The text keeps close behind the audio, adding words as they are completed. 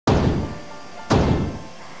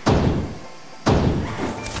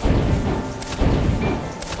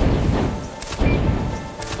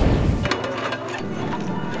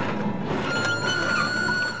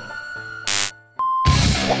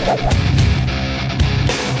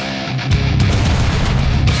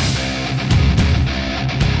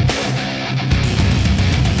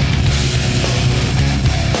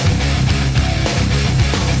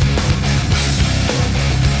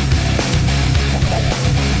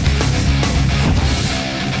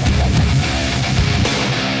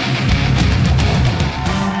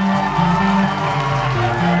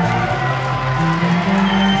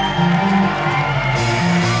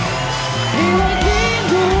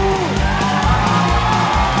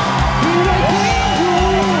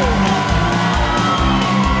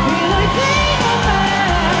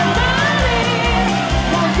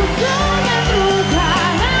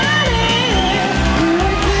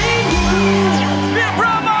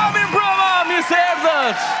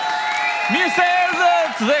Mirë se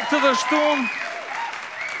erdhët dhe këtë të shtunë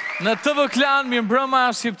në TV KLAN, mirë mbrëma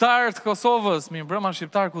shqiptarë të Kosovës, mirë mbrëma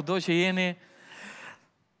shqiptarë kudo që jeni.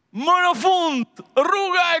 Më në fund,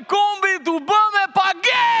 rruga e kombit u bë me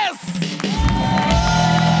pagesë!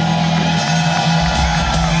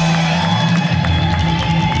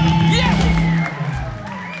 Yes!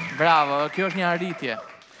 Bravo, kjo është një arritje.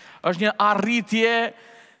 Është një arritje.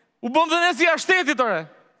 U bëm dhe ne si ashtetit, ore.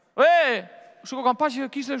 Shuko, kam pa që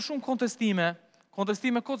kishte shumë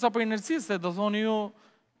kontestime koca për inercisë, se do thoni ju,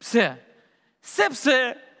 pse? Sepse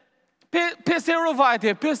 5 euro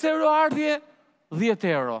vajtje, 5 euro ardhje, 10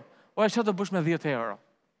 euro. Oja, që do bësh me 10 euro?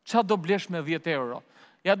 Që do blesh me 10 euro?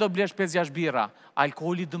 Ja do blesh 5-6 bira,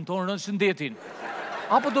 alkoholi dëmton rënd shëndetin.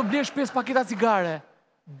 Apo do blesh 5 paketa cigare,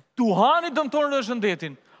 duhani dëmton rënd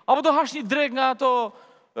shëndetin. Apo do hash një drek nga ato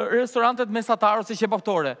restorantet mesatar ose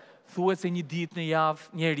qepaptore. Thuhet se një ditë në javë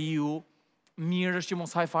njeriu mirë është që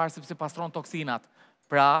mos haj farë sepse pastron toksinat.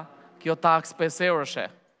 Pra, kjo taks 5 euroshe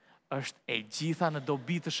është e gjitha në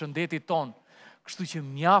dobi të shëndetit ton. Kështu që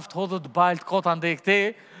mjaft hodhët balt kota ndaj këte,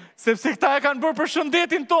 sepse këta e kanë bërë për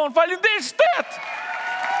shëndetin ton. Faleminderit shtet!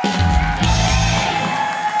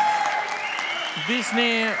 Ndiqni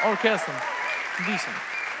orkestrën. Ndiqni.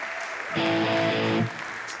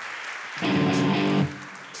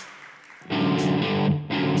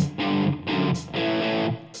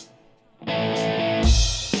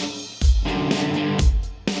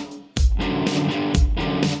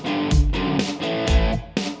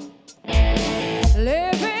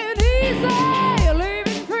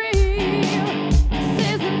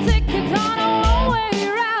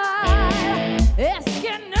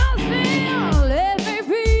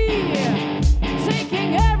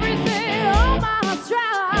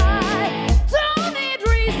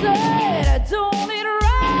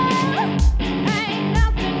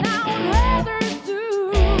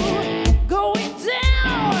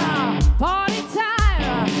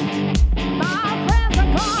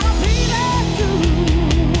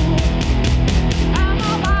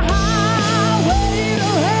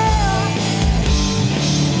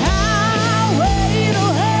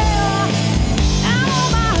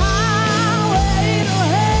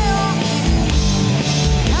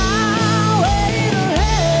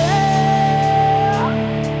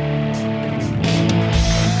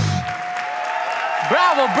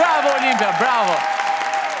 Bravo, Olimpia, bravo!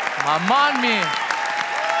 Maman mi!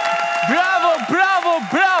 Bravo!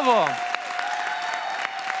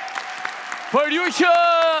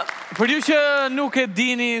 Për ju që nuk e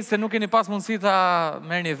dini, se nuk keni pas mundësi ta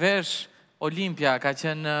merrni vesh, Olimpia ka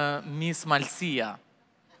qenë Miss Malsia.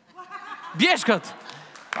 Bjeshkët!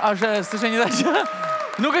 S'është e njëjta gjë?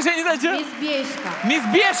 Nuk është e njëjta gjë? Miss Bjeshka. Miss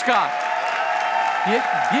Bjeshka!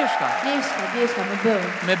 Bjeshka,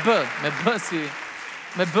 me B.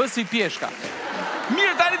 Me bë si pjeshka.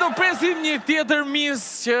 Mirë, tani do presim një tjetër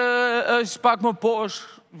Miss që është pak më poshtë,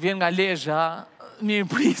 vjen nga Lezhë. Mirë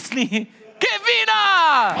prisni, Kevina!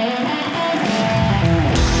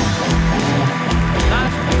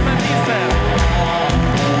 Nashë me Mise.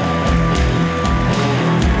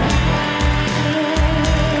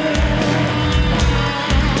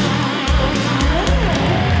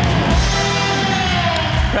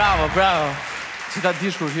 Bravo. Që ta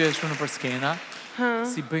dish kur hyje shumë në për skena,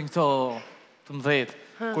 si bëjnë këto të mdhet.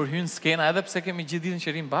 Kur hynë skena, edhe pse kemi gjithë ditën që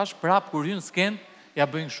rinë bashkë, prapë kur hynë sken, ja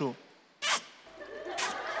bëjnë shu.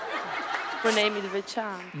 Për ne jemi të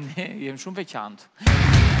veçantë. Ne jemi shumë veçantë.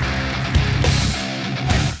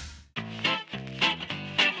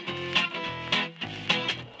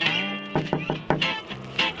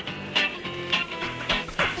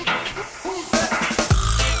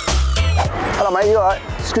 Hello mate, you alright?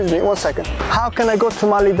 Excuse me, 1 second. How can I go to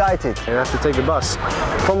Malidaitit? You have to take a bus.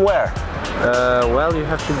 From where? Well, you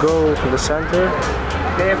have to go to the center.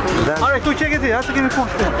 Alright, tu çek ti, atë kemi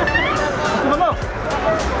punë.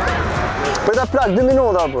 Po ta plak 2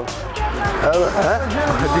 minuta apo?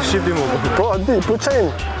 Di shqipi mu. Po, di, po çajin.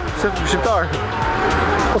 Se shqiptar.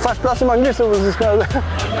 Po thash plasim anglisht apo s'ka.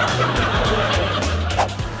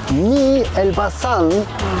 Mi Elbasan.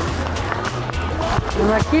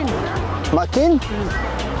 Makin?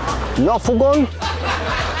 No fugon?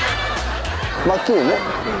 Makin,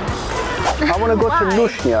 I want to go to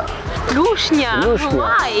Lushnia. Lushnia?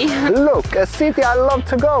 Why? Look, a city I love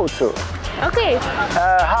to go to. Okay.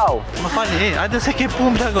 How? Më falni, hajde se ke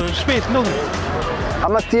punë plako, shpejt, nuk.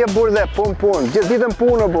 Ama ti e burë dhe punë, gjithë ditën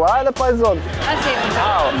punë bu, hajde pa e zonë.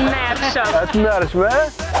 Mërshëm. Të mërshme,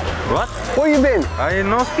 What? Where you been? I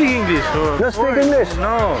don't speak English. No speak English?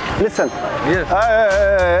 No. Listen.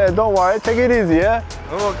 Yes. Don't worry, take it easy, yeah?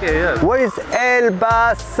 Okay, yes. Where is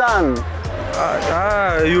Elbasan?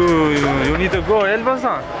 You need to go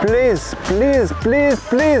Elbasan. Please, please, please,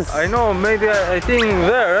 please. I know, maybe I think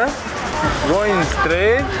there, going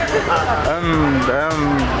straight, and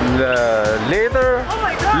later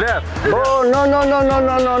left. Oh, no, no, no, no,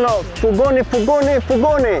 no, no, no. Fugoni, fugoni,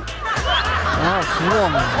 fugoni.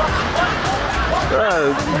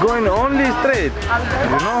 Going only straight,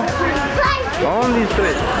 you know? Only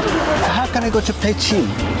straight. How can I go to Pechin?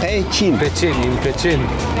 Pechin. In Pechin.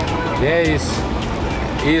 Yeah,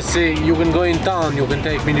 you can go in town, you can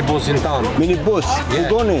take minibus in town. Minibus, Yeah.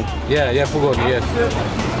 Fugoni. Yeah, Fugoni, yes.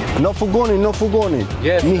 No Fugoni, no Fugoni.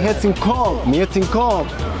 Yes. Mi hetin kom, mi hetin kom.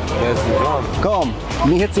 Yes, Kom,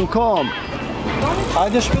 mi hetin kom.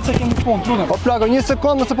 Hajde shpejt se kemi punë, lutem. O plago, një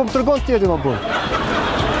sekundë se po më tregon tjetër më burr.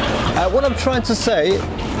 What I'm trying to say,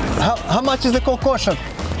 how much is the kokosha?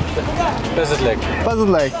 50 lek. 50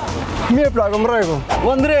 lek. Mirë plago, më rregull.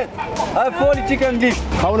 100. I foli që kanë disht.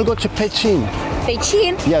 I want to go to Pechin.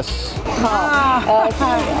 Peqin? Yes.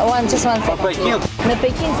 Just one second. Në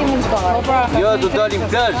Peqin si mund shkohet? Jo, do dalim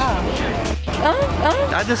plazh.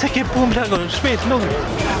 Hajde se ke punë plago, shpejt, lutem.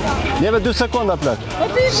 Jeve 2 sekonda plak. Po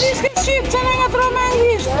ti s'ke shqip, që në nga troma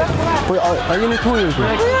anglisht? Po, a jeni të hurin këtu?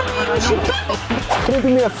 Can you do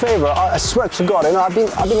me a favor? I swear to God, you know, I've been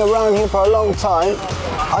around here for a long time.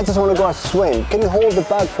 I just want to go and swim. Can you hold the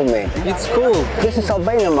bag for me? It's cool. This is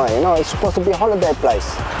Albania, man. You know, it's supposed to be a holiday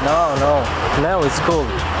place. No, it's cool.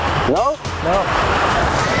 No? No.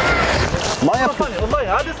 Maja, Wallahi,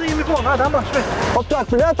 hajde se jemi punë, hajde ama shpejt. po plak,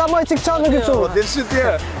 pële ta maj qik qanë në këtu. Dilshi tje.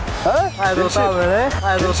 Hajde utave,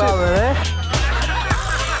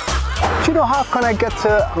 Do you know how can I get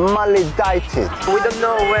to Malidaiti? We don't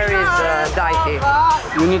know where is Daiti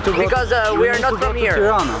You need to go because we are not from here.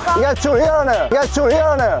 Ja që hirane.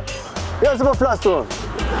 Ja se po flas tu. You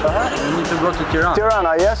need to go to Tirana.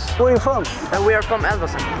 Tirana, yes? Where are you from? We are from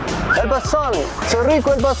Elbasan. Elbasani.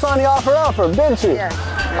 Çrriku Elbasani afër, Belçi. Yes.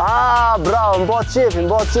 Ah, bravo, mbo qefi.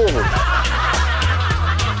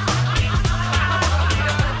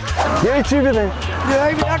 Deri qipit e.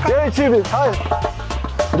 Deri qipit, hajde.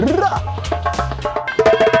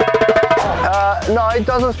 No, it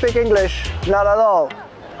doesn't speak English. Not at all.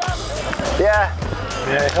 Yeah.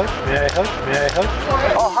 May I help?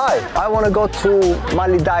 Oh, hi. I want to go to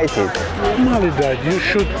Malidaiti. Malidad, you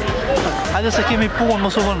should. Hajde se kemi punë,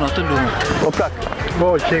 mos u vënë, të lutem. Po plak. Po,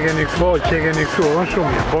 që keni kësu, on shumë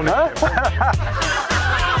mirë. Boni.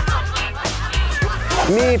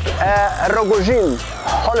 Mi Rogozhin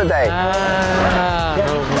holiday.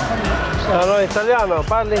 Allora, italiano,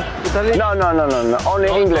 parli italiano? No. Only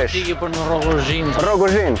English. Tiki për në Rogozhin.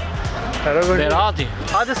 Rogozhin. Berati.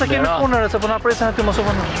 Hajde se kemi punën, se po na presin aty mos u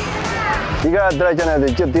vënë. Dika drejtën e dhe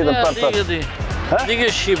gjithë ditën për.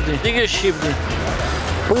 Dike Shqipti.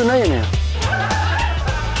 Po ju në jeni?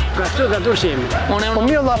 Këtu gatu jemi. Po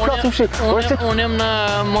mirë la flasim shqip. Unë jem në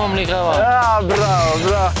Momli Kava. Ah,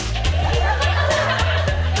 bravo.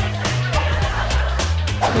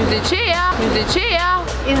 Muzicea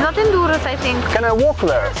is not in Durrës, I think. Can I walk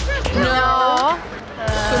there? No.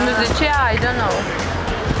 To Muzicea, I don't know.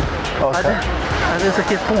 Okay. Hajde se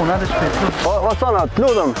ke punë, hajde shpejt. O sana, të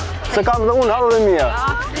lutem, se kam dhe unë halë dhe mija.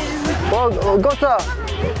 Po, gota,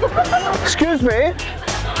 excuse me.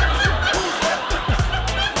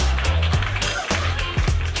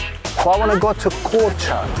 I want to go to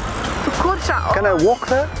Korça. To Korça? Can I walk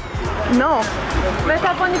there? No. Me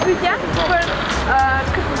ta po një pyetje për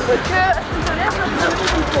këtë interesë në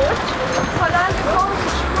Korçë. Po dalë Korçë.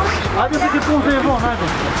 Hajde se ke punë se e vonë,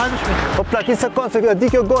 hajde shpejt. Po plak, një sekundë se di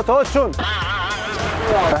kjo gotë, o shumë.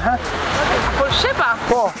 Po shepa?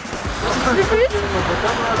 Po, Si pyet?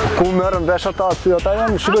 ku merrem vesh ata aty, ata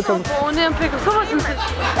janë, shikoj që... Po unë jam prej Kosovës, më thësh.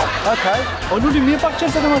 Okej. O luli mirë pak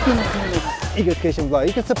çelë se kam aty. Ikët keqen vllai,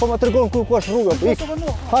 ikët se po më tregon ku është rruga, po ik.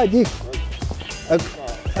 Hajde ik.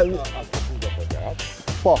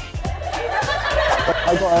 Po.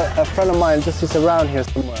 I got a friend of mine just is around here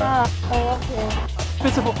somewhere.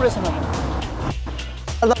 Shpejt se po presin atë.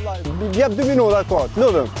 Jep 2 minuta kohë,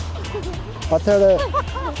 lutem. Atëre,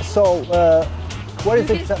 so, what is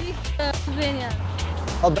it? Albania.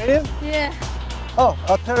 Albanian? Yeah. Oh,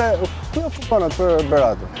 atëre, ku e fukonat për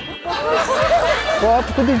Beratën? Po,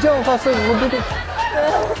 ku t'i gjohën, fa se, më duket...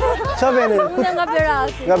 Qa veni? Unë nga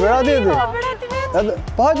Berati. Nga Berati e ti? Nga Berati vetë.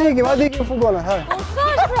 Po, hajde ikim fukonat, hajde. Po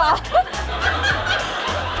thash pra.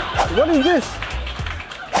 What is this?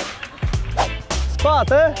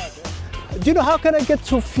 Spot, eh? Do you know how can I get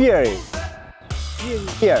to Fieri?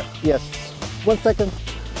 Here, yes. 1 second.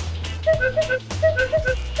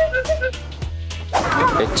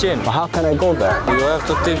 100. But how can I go there? You have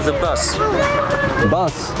to take the bus.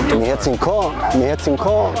 Bus? In Helsingborg? In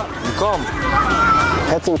Helsingborg? Come.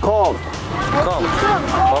 Helsingborg? Come.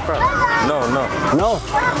 Opera. No. No?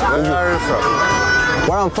 Where are you from?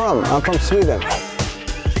 Where I'm from? I'm from Sweden.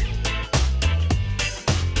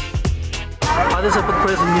 How does it put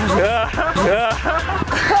prison music?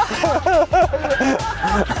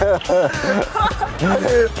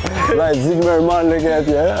 Right, Xing Ermalin leget,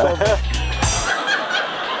 ja.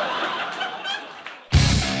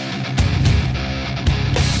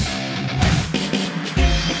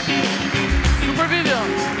 Super video.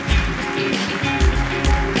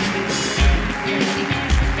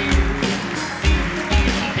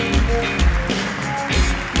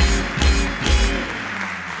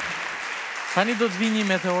 Tani do të vi një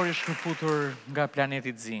meteor i shkëputur nga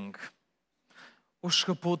planeti Xing. U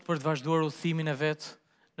shkëput për të vazhduar udhëtimin e vet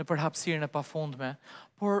në përhapësirën e pafundme,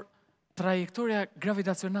 por trajektoria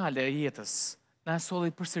gravitacionale e jetës na e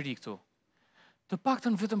solli përsëri këtu. Të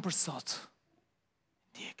paktën vetëm për sot.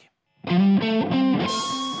 Ndjekim.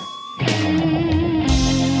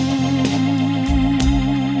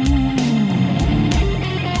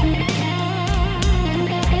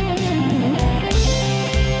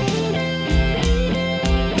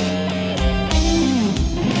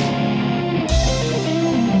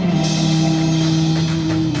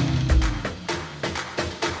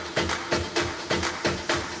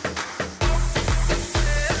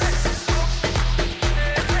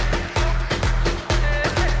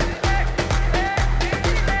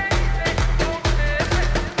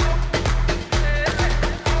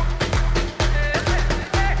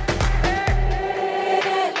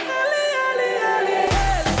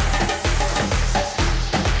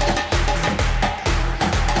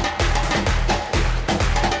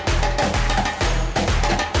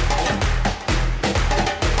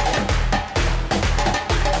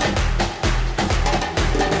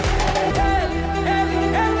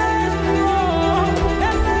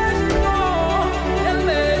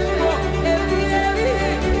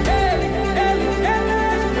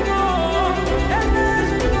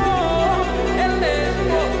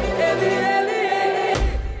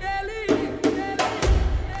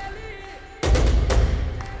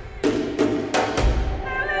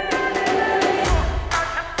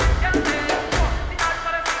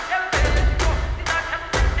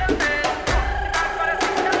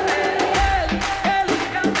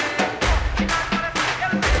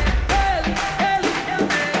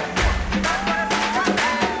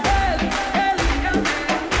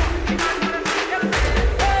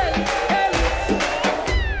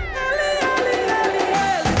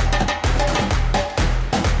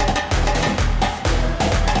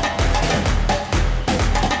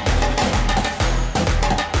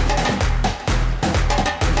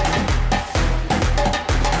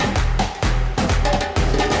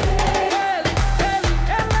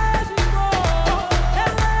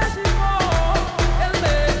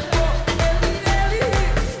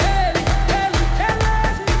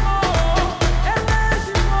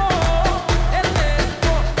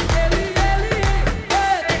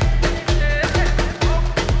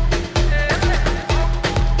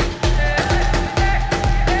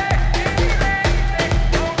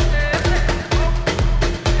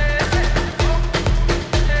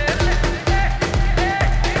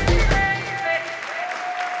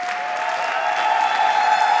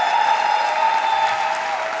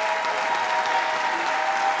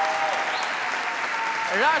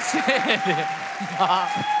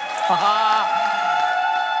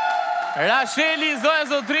 Rasheli, zoja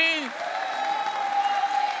zotrinj.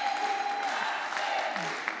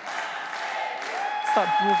 Sa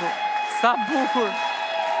bukur, sa bukur.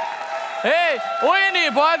 Ej, o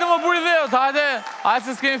jeni, po hajde më buri dheut, hajde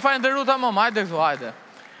se s'kemi falenderu ta mom, hajde këtu, hajde.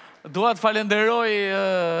 Dua të falenderoj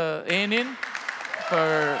Enin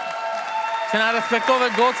për që na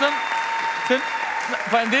respektove gocën,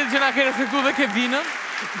 falenderit që na ke respektu dhe ke vinën,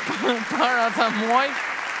 para ata muaj.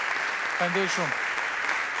 Falenderit shumë.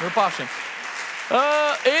 Mirë pashim.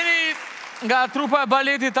 Eni nga trupa e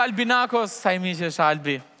baletit Albinakos, sa i miq është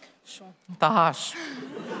Albi? Shumë. Ta hash.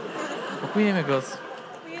 Po ku jemi gocë?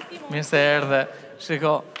 Mirë se erdhe.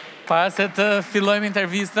 Shiko, para se të fillojmë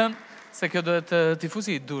intervistën, se kjo duhet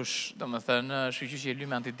tifusi i dush, do më thënë, shqyqyqi e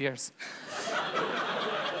lyme antidjerës.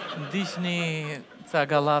 Ndiqni ca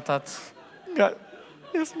gallatat nga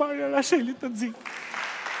esmarja Rashelit të Xing.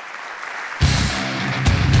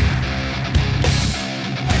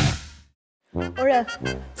 Ore,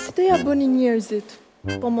 si të ja bëni njerëzit,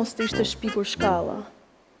 po mos të ishte shpikur shkalla?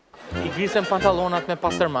 I grisën pantalonat me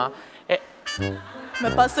pastërma.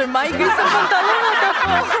 Me pastërma i grisën pantalonat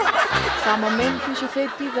apo? Sa moment ky që the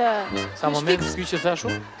ti dhe... Sa moment s'ky që thashu?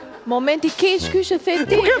 Momenti keq ky që the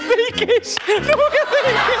ti. Nuk e the i keq. Nuk e the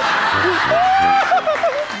i keq.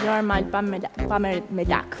 Normal, pa me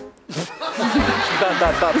lak. Ba.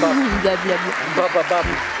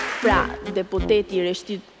 Pra, deputeti i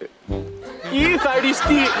reshtit... I tha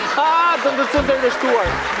rishti. Të ndërcën të reshtuar.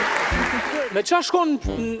 Me qa shkon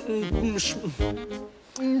në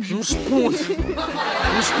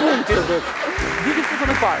shpun të dhe. Diti futon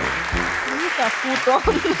e parë. Ita futon.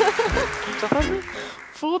 Qa thashme?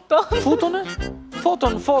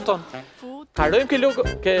 Futon. Foton. Karojmë ke logo...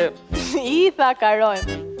 Ita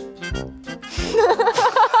karojmë.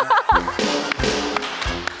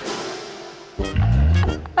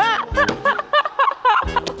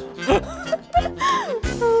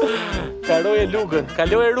 Kaloj e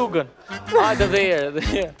rrugën. Hajde dhe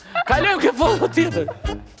herë. Kalojmë ke foto tjetër.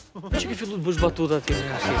 Që ke fillu të bësh batuta atje në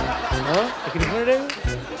Rashel? E keni bërë regu?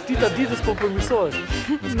 Ti ta ditës po përmirësohesh.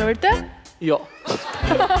 Në vërtet? Jo.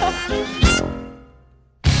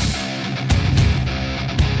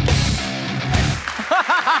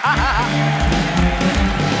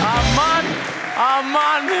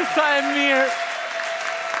 Aman, sa e mirë.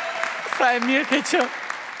 Sa e mirë ke që.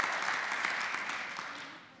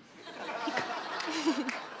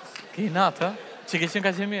 Ke i natë, që ke qenë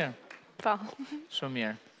ka që mirë? Pa. Shumë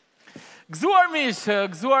mirë. Gëzuar miqë,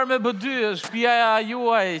 gëzuar me B2, shtëpia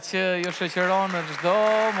juaj që ju shoqëron në çdo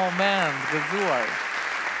moment, gëzuar.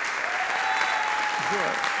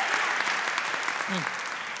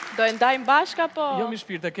 Do e ndajmë bashkë apo? Jo mi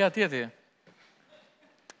shpirë, të ke atjeti.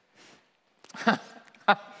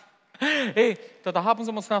 Ej, të hapën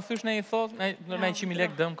se mos në thysh në i thot, me 100.000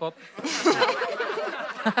 lek dëm kot.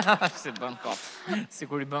 Si bën kot.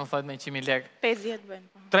 Sikur i bën thot me 100.000 lek. 50 bëjmë.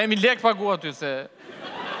 3.000 lek pagu aty se...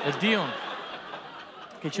 E di unë.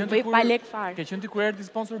 Bëj pa lek farë. Ke qënë ti kur erdi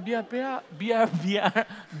sponsor Bira Pera?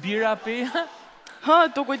 Ha,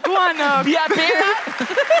 të kujtua në... Bia Pera?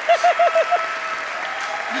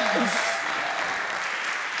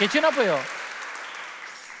 Ke qenë apo jo?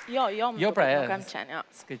 Jo, pra nuk kam qenë, jo.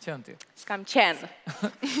 S'ke qenë ti? S'kam qenë.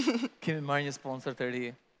 Kemi marrë një sponsor të ri.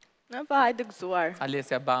 Në pa, hajde gëzuar.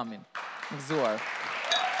 Alesja Bamin. Gëzuar.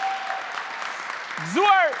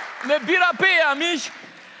 Gëzuar me Bira Pera, miq!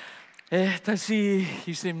 Tashi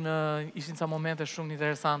ishin sa momente shumë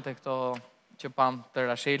interesante këto që pam të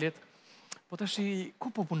Rashelit. Po tashi,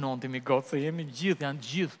 ku po punon ti mi gotë, se jemi gjithë, janë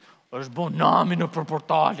gjithë, është bo nami në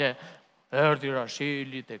përportale. Erdi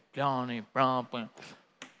Rashelit, e KLAN-i, prapën.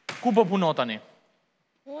 Ku po punon tani?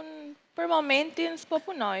 Unë për momentin s'po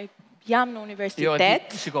punoj. Jam në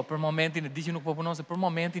universitet. Jo, shiko, për momentin, e di që nuk po punon, se për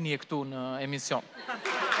momentin je këtu në emision.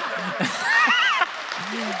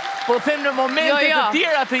 Po them në momente të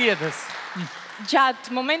tjera të jetës.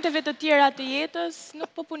 Gjatë momenteve të tjera të jetës, nuk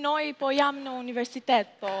po punoj, po jam në universitet,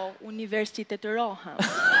 po universitetërohem.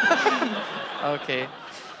 Okej.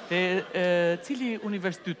 Te cili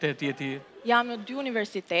universitet jeti? Jam në 2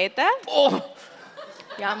 universitete.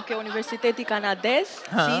 Jam ke Universiteti Kanades,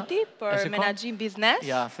 City, për menaxhim biznes.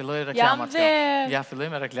 Ja, filloj reklamat. Ja, filloj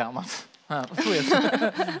me reklamat.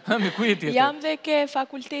 Jam dhe ke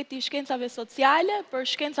Fakulteti Shkencave Sociale për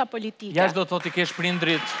shkenca politike. Ja do thot i kesh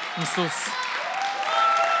prindrit mësues.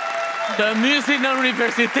 Të mysin në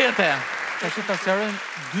universitete. Tashi ta sqarojmë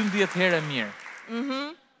 12 herë mirë.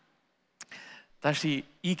 Tashi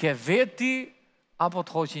i ke veti apo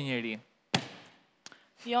të hoqi njëri?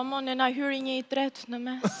 Jo, mo, në na hyri një i tret në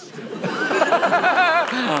mes.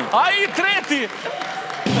 A i treti!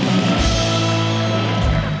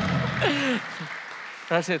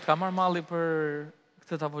 Rashet, ka marrë malli për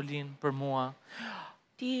këtë tavolin, për mua?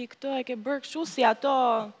 Ti këtë e ke bërë kështu si ato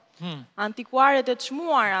antikuaret e të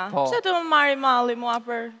shmuara. Pse të më marri malli mua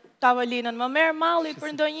për tavolinën? Më merë malli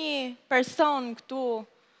për ndonjë person këtu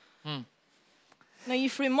në i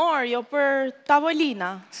frimor, jo për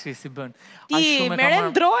tavolina. Si bën? Ti mere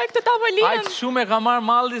ndroj këtë tavolinën? Ajtë shumë e ka marrë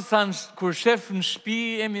malli sa kur shef në shtëpi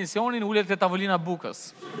emisionin ullet të tavolina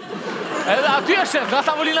bukës. Edhe aty e shef, nga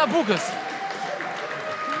tavolina bukës.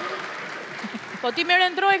 Po ti mere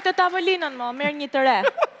ndroj këtë tavolinën, mo, merë një të re.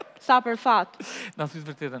 Sa për fatë. Në thytë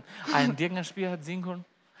vërtetën. A e ndjek nga shtëpia Xingun?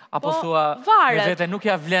 Apo thua, me vete nuk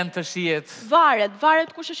ja vlen të shijet?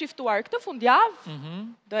 Varet kush është iftuar. Këtë fundjavë,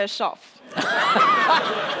 do e shof.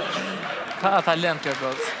 Ka talent kjo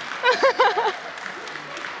gocë.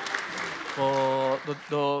 Po,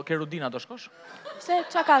 do Kerudina do shkosh? Se,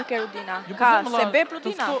 qa ka Kerudina? Ka sebe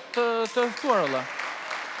Prudina? Të eftuar, ola.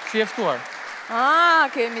 Si eftuar.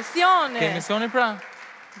 Ke emisioni. Ke emisioni pra?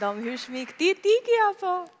 Do më hysh mi këti tiki,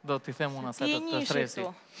 apo? Do t'i them unë asaj, do të thresi.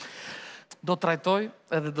 Tu. Do trajtoj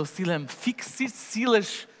edhe do silem fix si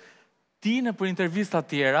silesh ti në për intervista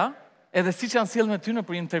tjera, edhe si që janë sjellë me ty në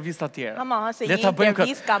për intervista tjera. Ama, se Le një ta bëjmë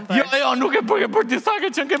intervist kam për. Jo, nuk e bëjë për disa ke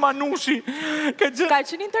qenë ke Manushi. Ka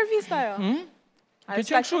qenë intervista, jo? Ke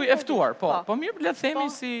qenë kështu i eftuar, po mirë, le të themi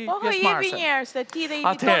si pjesëmarrëse. Po, jepi njerë, se ti dhe i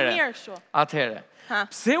viton mirë shu. Atëhere,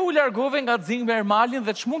 pse u largove nga Xing me Ermalin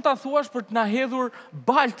dhe ç'mund ta thuash për të na hedhur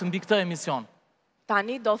balt mbi këtë emision?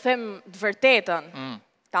 Tani do them të vërtetën.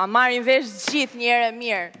 Ta marrin vesh gjithë njerë e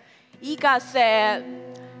mirë. Ika se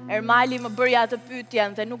Ermali më bëri atë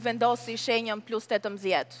pyetjen dhe nuk vendosi shenjën plus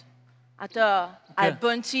 18. Atë, a e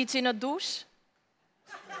bën qiqi në dush?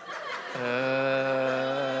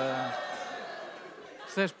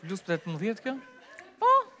 Pse është plus 18 kjo?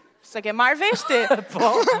 Po, se ke marrë vesh ti. Po.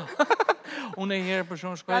 Unë e herë për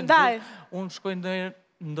shumë shkoj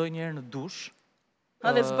ndonjëherë në dush.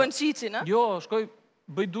 Dhe s'bën qiqi, në? Jo, shkoj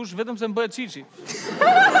bëj dush vetëm se më bëhet qiqi.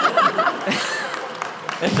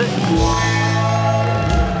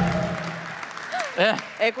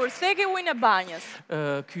 E kurse ke ujnë e banjës?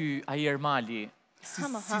 Ky ai Ermali, si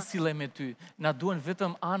sille me ty, na duhen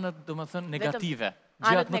vetëm anët, do më thënë, negative.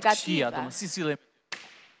 Gjërat më të këqija, do më si sille me ty.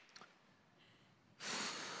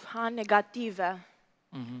 Negative.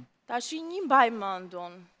 Ta shi një mbaj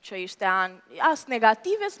mëndun që ishte anë, as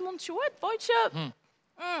negative s'mund quhet, po që...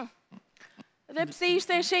 Dhe pse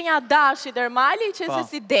ishte e shenja dashit Ermali që se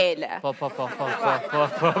si dele. Po. Të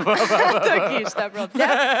kishte problem.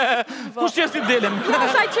 Kush që si dele?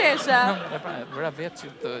 Sa qeshe? Vëra vetë që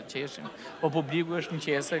të qeshin. Po publiku është një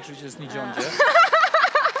qese, kështu që s'ni gjon gjë.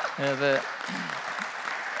 Edhe...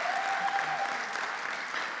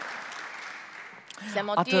 Se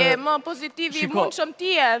mo ti e më pozitivi mund qëm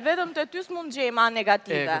ti e, vetëm të ty s'mund gjej ma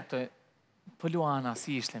negative. Po Luana,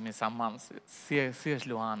 si ishte mi sa mamë, si është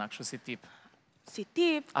Luana, kështu si tip? Si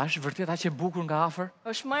tip? A është vërtet aq e bukur nga afër?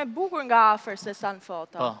 Është më e bukur nga afër se sa në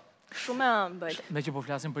foto. Po. Shumë e ëmbël. Me që po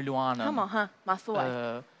flasim për Luanën. Ma thuaj.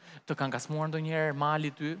 Të kanë kasmuar ndonjëherë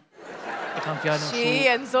Mali ty? E kanë fjalën shumë.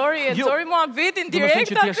 E nxori mua vetin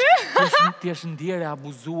direkt aty. Ti je ndjerë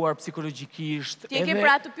abuzuar psikologjikisht, ti e ke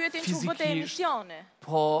pra të pyetin çu vë të emisione.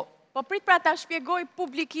 Po prit pra ta shpjegoj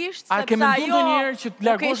publikisht sepse ajo. A ke menduar ndonjëherë që të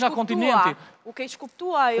largosh nga kontinenti? U keq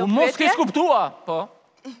kuptua ajo. U mos keq kuptua, po.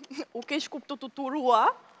 U keq kuptu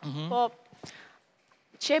tuturua, po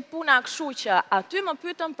që puna kështu që aty më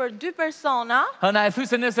pyetën për 2 persona. Na e thuj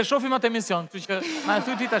se nëse shohim atë emision, kështu që na e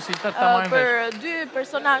thuj ti tash ta marrim vesh. Për 2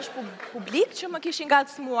 personazh publik që më kishin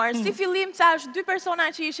ngacmuar. Si fillim thash 2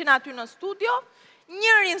 persona që ishin aty në studio,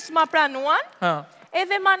 njërin s'ma pranuan.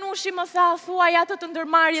 Edhe Manushi më tha, thuaj atë të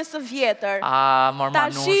ndërmarrjes së vjetër. Mor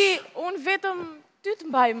Manush. Tashi unë vetëm ty të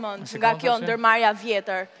mbaj mend nga kjo ndërmarrja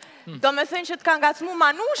vjetër. Do me thënë që të ka ngacmu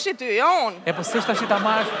Manushi ty, on. E po s'është tash ta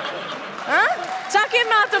marrësh. Qa ke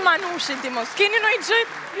me atë Manushin ti mos? Keni në i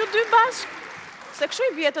gjithë ju 2 bashkë? Se këshu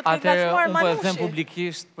i vjetët të ngacmuar Manushi. Unë po e them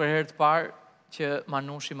publikisht për herë të parë që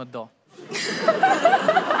Manushi më do.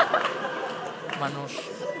 Manush.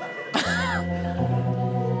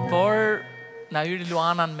 Por, na hyri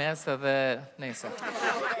Luana në mes edhe nese.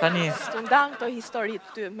 Tani... Së ndan këto historit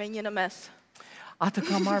ty me një në mes. A të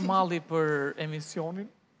ka marrë Malli për emisionin?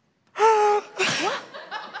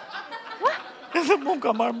 Edhe mu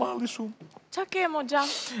ka marrë Malli shumë. Qa ke mo gja?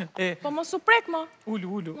 Po mos u prek mo.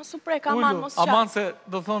 Ullu. Mos u prek, aman mos qa. Aman se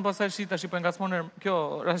do thonë pasaj shita që për nga smonë kjo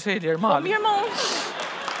Rasheli Ermalin. Po mirë mo unë.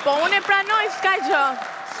 Po unë e pranoj s'ka gjë.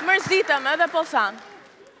 S'mërzitëm edhe po thanë.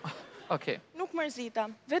 Okej. Nuk mërzitëm.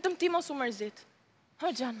 Vetëm ti mos u mërzit. Hë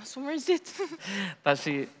gjanë, mos u mërzit.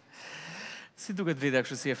 Tashi, si duket videa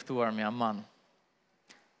kështu si eftuar mi aman?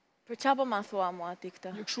 Për qa po ma thua mua ti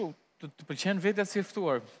këta? Jo kështu, të pëlqen vetja si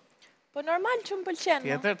eftuar. Po normal që më pëlqen.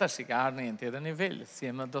 Tjetër tash i ka ardhur në një tjetër nivel, si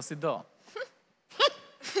e më do si do.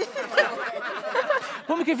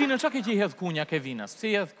 Po me Kevinën, qa ke që i hedhë kunja Kevinës?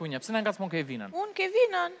 Pse i hedhë kunja? Pse në ngacmon Kevinën? Unë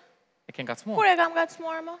Kevinën. E ke ngacmon? Kur e kam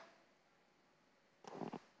ngacmuar më?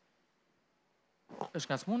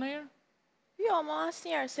 është ngacmuar në herë? Jo, më asë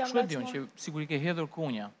njerë si jam ngacmuar. Shkë dion që sigur i ke hedhur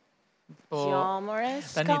kunja. Jo, more,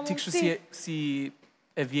 s'ka mundësi. Tani ti kështu si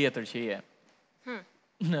e vjetër që je.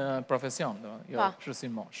 Në profesion, jo, kështu si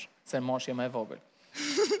mosh. Se mosh je më e vogël.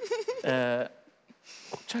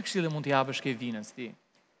 Qa këshille mund t'i japësh Kevinës ti?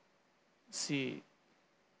 Si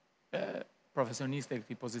profesioniste e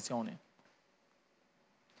këti pozicioni?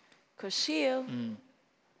 Këshill?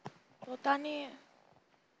 Po tani,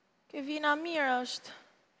 Kevina mirë është.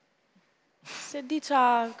 Se di qa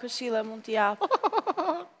këshille mund t'i japë.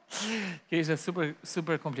 Ke ishte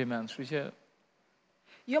super kompliment, shu që...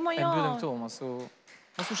 Jo, më jo. E mbydëm këtu, mosu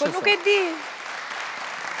shesa. Po nuk e di.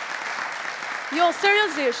 Jo,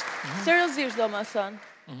 seriosisht do më thënë.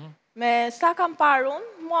 Me sa kam parë unë,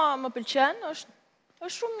 mua më pëlqen, është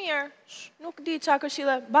është shumë mirë. Nuk di qa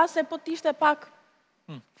këshille. Base po t'ishte pak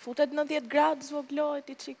futet në 10 gradë, zvoglohet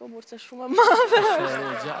i qiko burë, se shumë e madhe.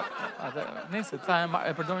 Nëse, ta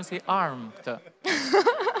e përdorin si armë këtë.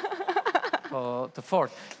 Po, të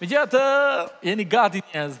fort. Megjithatë, jeni gati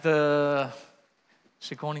njerëz të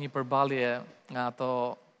shikoni një përballje nga ato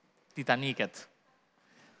Titaniket,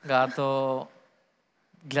 nga ato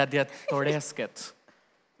gladiatoresket.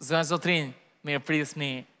 Zënë zotrin, mirë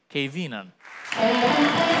prisni Kevinën.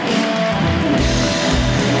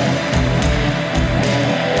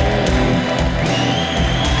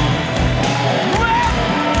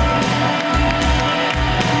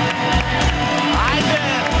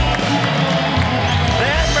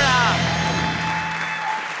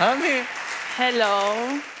 Hami! Hello!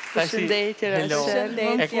 Përshëndetje, Rashel.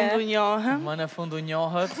 Më në fundu njohëm. Më në fundu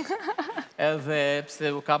njohët. Edhe pse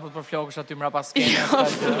u kapët për flokësh aty mrapa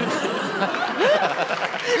skenës.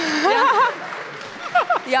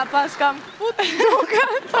 Ja pas kam putë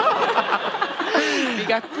duket. I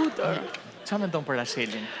ka putur. Qa me ndonë për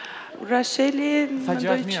Rashelin? Rashelin... Tha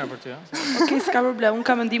gjërat mirë për ty, Okej, s'ka problem, unë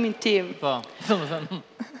ka mendimin tim. Po, të më thënë.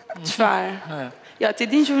 Qfar? Ja, ti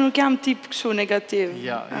din që nuk jam tip këshu negativ.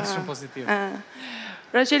 Ja, i shumë pozitiv.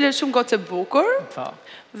 Rashel është shumë gotë e bukur.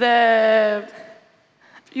 Dhe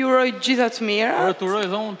ju uroj gjitha të mira. Ore të uroj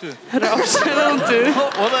dhe unë ty. Rashel dhe unë ty.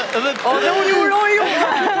 Dhe unë uroj ju.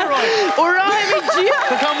 Urojemi gjitha.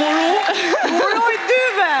 Të kam uru. Uroj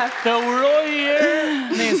dyve. Të uroj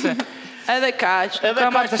nese. Edhe kaq.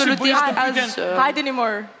 Kam absolutisht asgjë. Hajde një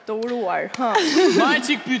mërë të uruar. Ma e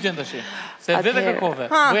qik pytjen të shi. Se vete kërkove.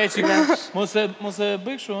 Bëj e qik. Mos e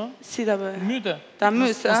bëj këshu, ha? Si ta bëj? Myte. Ta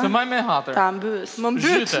mys, ha? Mos e maj me hatër. Ta mbys. Më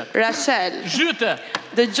mbyt. Rashel. Zhyte.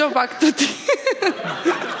 Dhe gjo pak të ti.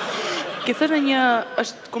 Ke thënë një,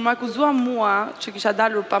 kur më akuzua mua që kisha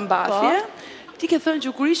dalur pa mbathje, ti ke thënë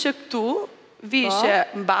që kur ishe këtu, vishe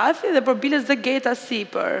mbathje dhe për biles dhe geta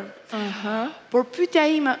sipër. Por pyetja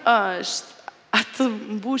ime është, atë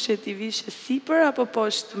mbushje ti vishe sipër apo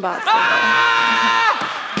poshtë mbathje?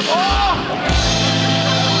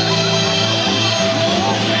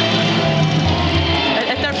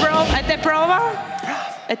 E te prova?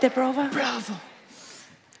 E te prova? Bravo.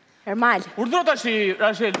 Ermal. Urdhro tash,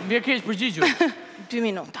 Rashel, vje keq përgjigju. 2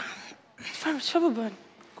 minuta. Çfarë po bën?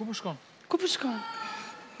 Ku po shkon? Ku po shkon?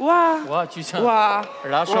 Ua. Ua, qyqa. Ua.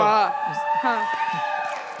 Rashel.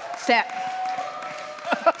 Se.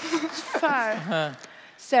 Çfarë?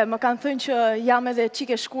 Se, më kanë thënë që jam edhe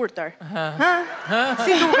qike shkurtër.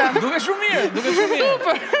 Si duke? Duke shumë mirë, duke shumë mirë.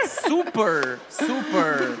 Super.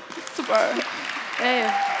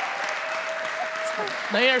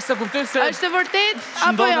 Në herë se kuptoj se... Është e vërtet? Apo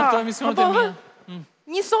shëndodhën jo? të emisionet e mija.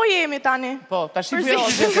 Njësoj jemi tani. Po, tashi po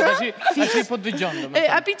tashi po dëgjon. E,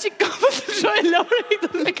 api që ka po të shoj Lore i të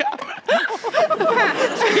me kamerë.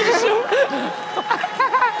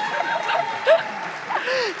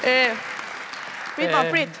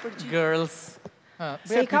 Prit. Girls.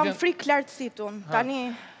 Se i kam frikë lartësit unë. Tani,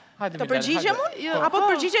 të përgjigjem unë? Apo të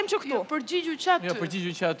përgjigjem që këtu? Përgjigju që aty. Jo,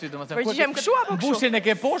 përgjigju që aty, do më thëmë. Përgjigjem këshu apo këshu? Mbushjen e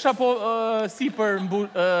ke posh apo si për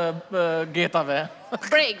getave?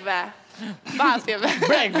 Brekve. Bathjeve.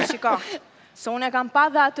 Brekve. Shiko, se unë e kam pa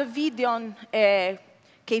dhe atë videon e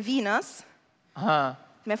Kevinës,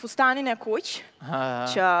 me fustanin e kuq,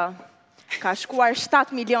 që ka shkuar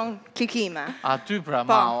 7 milion klikime. Aty pra,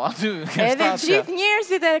 Mao, aty. Edhe gjithë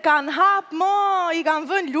njerëzit e kanë hap, i kanë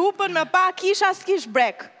vën lupën me pa kisha s'kish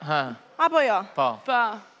brek. Apo jo? Po,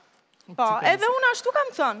 edhe unë ashtu kam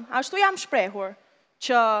thënë, ashtu jam shprehur,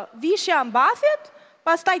 që vishja mbathjet,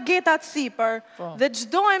 pastaj getat sipër, dhe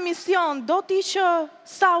çdo emision do t'i që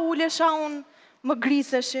sa ulesha unë më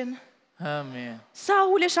griseshin. Sa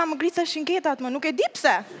ulesha më griseshin getat më, nuk e di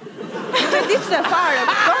pse. Nuk e di pse fare.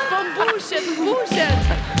 Po mbushet.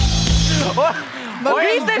 Më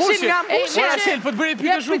griseshin nga mbushet. Rashel, po të bëri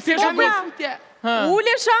pyetje shumë thjeshtë.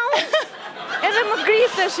 Ulesha unë, edhe më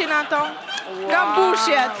griseshin ato. Nga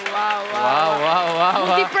mbushet. Wow.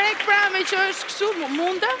 Mund t'i prek pra me që është kështu,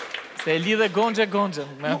 mundë? Se e lidhe gonxhe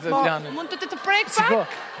me atë planin. Mund të prek pak?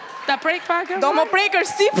 Ta prek pak? Do më prekër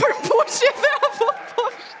si për mbushjeve apo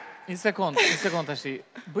poshtë? Një sekund tashi.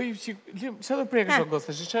 Bëj që do prekësh o gocë,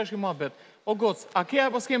 tash çfarë është kjo muhabet? O gocë, a ke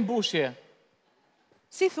apo s'ke mbushje?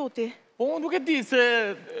 Si thuti? Po unë nuk e di se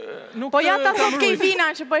nuk po ja ta thot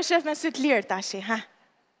Kevina që po e shef me syt lirë tashi, ha.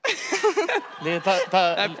 Le ta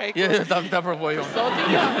provoj unë. Sot i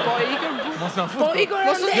ka, po ikër mbushje. Po ikër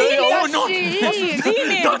andej.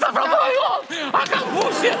 Do ta provoj unë. A ka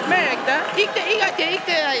mbushje? Merë këta.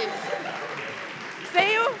 Ikte ai.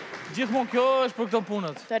 Ktheju? Gjithmonë kjo është për këto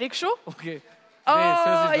punët. Të rikëshu? Okej.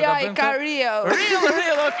 Ja, i ka real.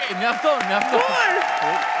 Real, okej, mjafton.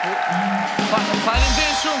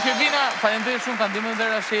 Faleminderit shumë Kevina, faleminderit shumë, ka ndihmën dhe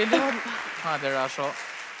Rasheli. Hajde Rasho.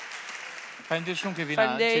 Faleminderit shumë Kevina,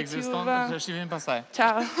 që ekziston, të shihemi pastaj.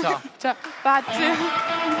 Ciao. Ciao. Pace.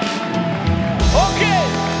 Okej.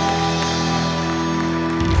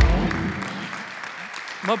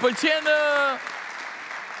 Më pëlqen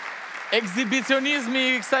ekzibicionizmi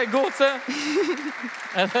i kësaj goce.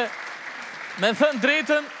 Edhe me thënë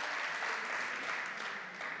drejtën,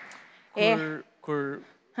 kur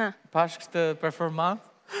pash këtë performancë,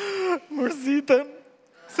 mërzitëm,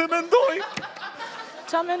 se mendoj.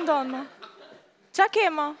 Qa mendon, ma? Qa ke,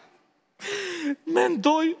 ma?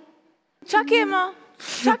 Mendoj. Qa ke, ma?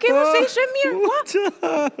 Qa ke, ma, se ishe mirë, ma?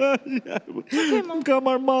 Më ka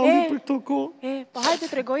marrë malli për këto kohë. Po hajde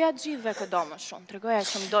tregoja gjithve këdo më shumë, tregoja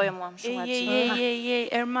që më doje mua më shumë atë.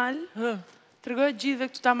 Ej, Ermal. Tregoj gjithve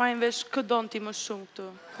këtu ta marrin vesh këdon ti më shumë këtu.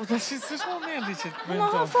 Po tash s'është momenti që të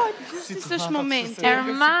Ma fal, si s'është momenti.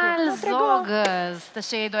 Ermal zogës, të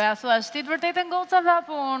shej doja thua, është ti të vërtetën gocave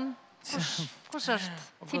apo unë? Kush është?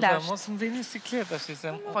 Cila është? Mos më vini sikleta, si se...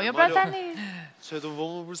 Po jo pra tani. Që e të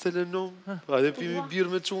vëmë për Selenom? Hajde pimi birë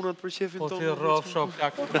me qunat për qefin tonë. Po ti rrëf shok,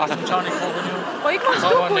 plak. Ashtë në qani kohën ju. Po ik më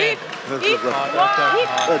shtu ku ik.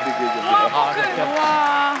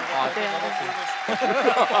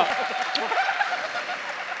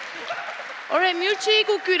 Ore, mirë që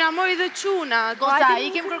iku kyna, mori dhe qunat. Goca,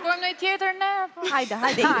 ikim kërkojmë nëjë tjetër ne? Hajde.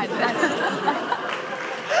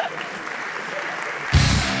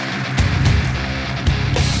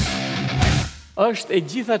 është e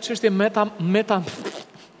gjitha çështje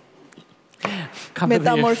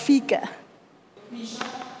metamorfike.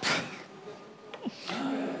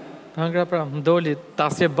 Angra pra, më doli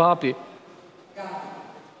tasje bapi.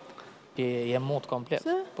 Je mot komplet.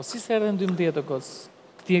 Po si se erdhe në 12 të kos?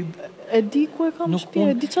 E di ku e kam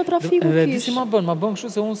shpirë, e di qa trafiku kish. Dhe di si ma bën kështu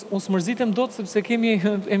se unë smërzitem do të sepse kemi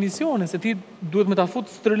emisione, se ti duhet me ta fut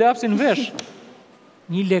strëlapsin vesh.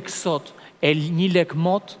 1 lek sot, 1 lek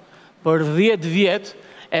mot, për 10 vjet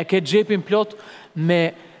e ke xhepin plot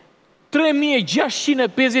me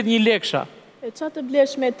 3651 leksha. E qa të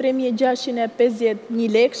blesh me 3651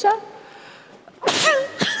 leksha?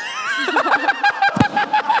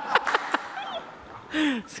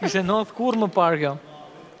 S'kishe ndodh kur më parë kjo.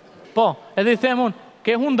 Po, edhe i them unë,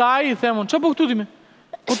 ke Hyundai, i them unë, që po këtu ti me?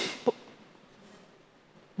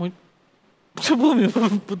 Që po mi,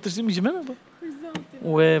 po të shimi që me me, po?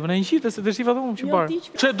 Ue, vëna një qitë, se të shifa dhe unë që parë.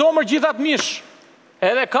 Që do mërë gjithat mish,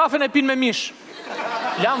 edhe kafen e pin me mish.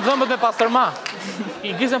 Lam dhëmbët me pastërma.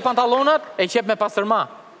 I gizën pantalonat, e qep me pastërma.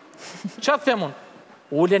 Qa të them unë?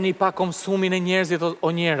 Ulleni pa konsumin e njerëzit o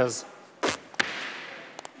njerëz.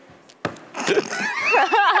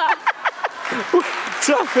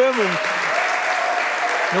 Qa them unë?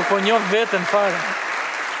 Nuk po njoh vetën fare.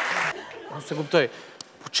 Unë se kuptoj.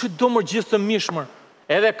 Po që do mërë gjithë të mishmër?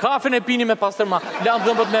 Edhe kafen e pini me pastërma, lanë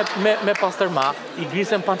dhëmbët me pastërma, i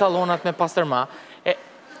grisën pantalonat me pastërma.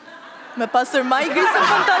 Me pastërma i grisën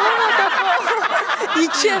pantalonat apo? I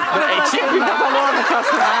qep me pastërma. E qepi pantalonat me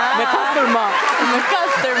pastërma. Me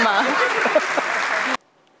pastërma.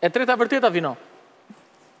 E treta vërteta vino.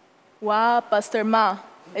 Ua, pastërma.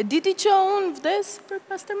 E diti që unë vdes për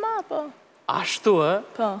pastërma, po? Ashtu, e?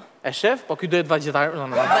 Po. E shef? Po kjo dojet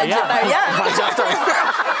vagjetarian. Vagjetarian?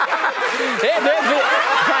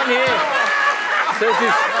 Tani, se dhe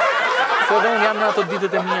unë jam në ato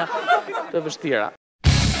ditët e mija të vështira.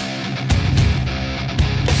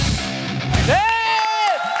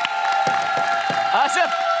 A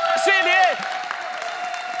shef, sheni,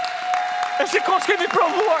 e shikon që kemi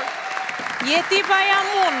provuar. Jeti pa jam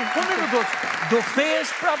unë. Po në do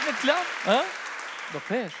kthehesh prap në KLAN? Do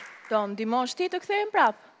kthehesh? Do, më dimosh ti të kthehem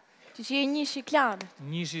prap. Që je njëshi KLAN.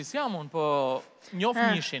 Njëshi s'jam unë, po njof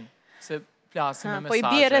njëshin. Se plasim me mesazhe. Po i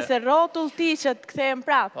bjerë se rotull ti që të kthehem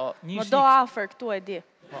prap. Më do afer këtu e di.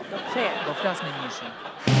 Do kthehem. Do flasim me njëshin.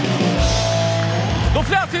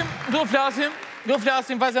 Do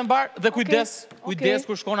flasim, vajzën barë, dhe kujdes. Kujdes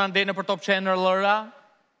kur shkona ndene për Top Channel-ëra.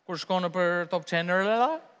 Kur shkona për Top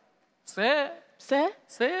Channel-ëra. Se?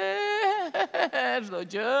 Çdo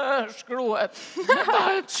gjë shkruhet.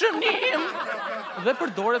 Bëhet shënim. Dhe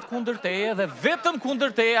përdoret kundër teje dhe vetëm kundër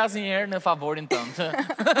teje asnjëherë në favorin tënd.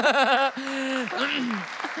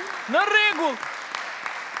 Në rregull.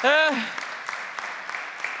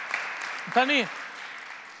 Tani,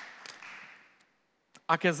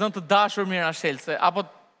 a ke zënë të dashur mirë Rashel, apo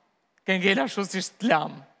ke ngela ashtu si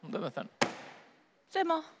t'lam, do të thënë. Se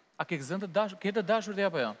ma? A ke zënë të dashur, ke të dashur dhe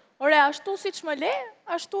apo jo? Ore, ashtu si që më le,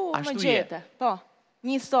 ashtu më gjete. Po,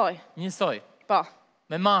 njësoj. Njësoj? Po.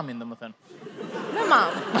 Me mamin, dhe më thënë.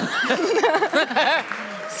 mamë.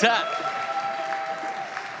 Sa...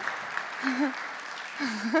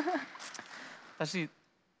 Tashi,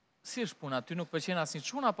 si është puna? Ty nuk pëlqen asnjë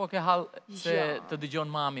çun apo ke hall se të dëgjon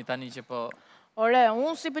mami tani që po... Ore,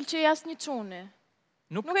 unë si pëlqej asnjë çuni.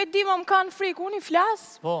 Nuk e di më kanë frikë, unë i flas.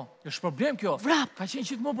 Po, është problem kjo. Vrap. Ka qenë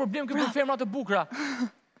gjithmonë problem kjo për femrat e bukura.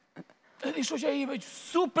 Edhe i shoqja ime,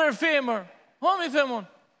 super femër. Ha, mi themon.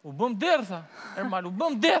 U bëm derë, tha. Ermal, u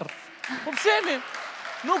bëm derë. Po pësemi?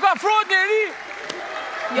 Nuk afrohet njeri.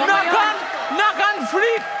 Na kanë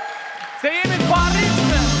frikë. Se jemi të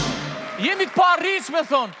parritshme. Jemi të parritshme,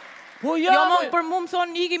 thonë. Po ja, jo, për mu më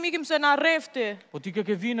thonë, ikim se na rrefti. Po ti ke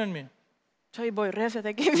vinën mi. Qa i boj, rrefet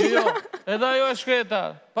e ke vinën? Jo, edhe ajo e shkreta.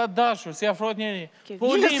 Pa dashur, si afrohet njeri. Po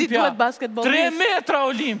Olimpia, 3 metra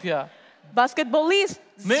Olimpia. Basketbolist,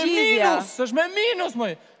 zgjidhja. Me minus, është me minus,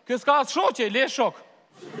 mëj. Kjo s'ka atë shoqe, le shok.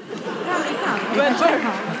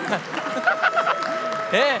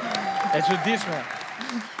 E çuditshme.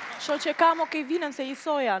 Shoqe ka mo ke vinën se i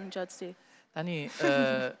soja në gjatësi. Tani,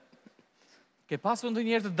 ke pasur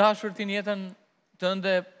ndonjëherë të dashur ti në jetën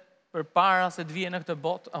tënde për para se të vije në këtë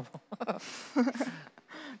botë?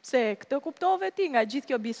 Pse, këtë kuptove ti nga gjithë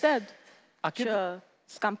kjo bised, që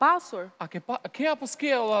s'kam pasur. A ke apo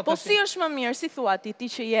s'ke? Po si është më mirë, si thua ti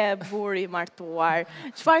që je burri martuar,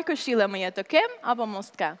 çfarë këshille më jetë të kem, apo mos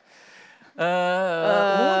të ka?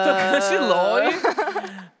 Unë të këshilloj,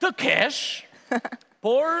 të kesh,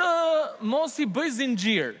 por mos i bëj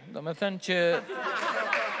zinxhir, do me thënë që...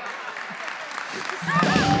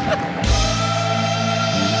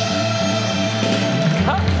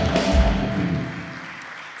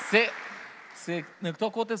 Se në këto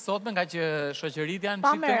kote sotme, nga që shoqërit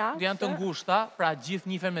janë të ngushta, pra gjithë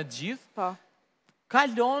njifen me të gjithë,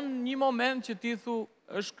 kalon një moment që ti thu,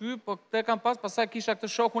 është ky, po këte kam pasaj kisha këtë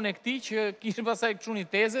shokun e këti, që kishë pasaj këquni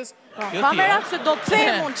tezes. Pa merak se do të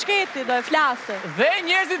themun, qketi, do e flase. Dhe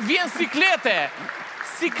njerëzit vjen siklete.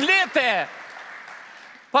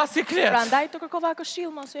 Pa siklet. Pra ndaj të kërkova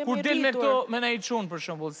këshill, mos e më kur del me rritur. këto me na i qunë, për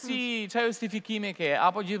shembull, si çaj justifikimi ke,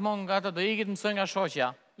 apo gjithmonë nga ata do ikit mësoj nga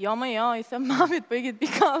shoqja? Jo, më jo, i them mamit po ikit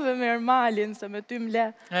pikave me Ermalin, se me ty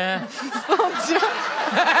m'le. Stop që.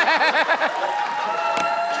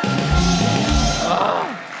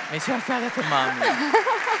 Me qërë fjallet e mami.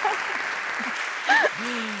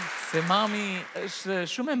 Se mami është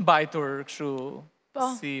shumë e mbajtur kështu,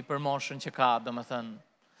 si për moshën që ka, do më thënë.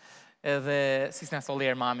 Edhe si s'na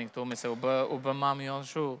solier mami këtu, me se u bë mami jonë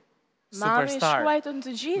shu superstar. Mami shruajtën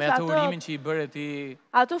të gjithë, me atë urimin që i bërë ti...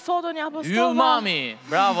 Ato foton ja postova... Yll mami,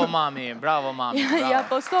 bravo mami. Ja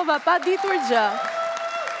postova pa ditur gjë.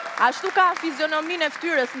 Ashtu ka fizionomin e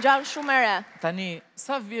ftyrës, në gjanë shumë e re. Tani,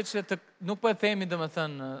 sa vjeç që nuk po e themi dhe më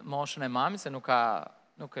thënë moshën e mami, se nuk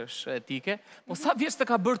është etike, po sa vjeç të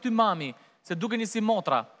ka bërë ty mami, se duke një si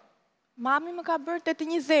motra? Mami më ka bërë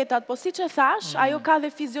 8-20, po si që thash, ajo ka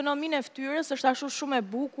dhe fizionomin e ftyrës, është ashtu shumë e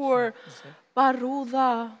bukur, pa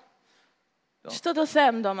rrudha. Që të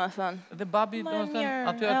them, do më thënë? Dhe babi, do më thënë,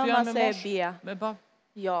 aty janë me moshë? Me bab?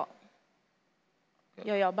 Jo,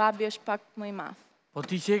 babi është pak më i math. Po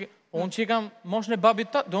ti që, unë që kam moshën e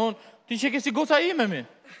babit ta, ti që ke si goca ime mi.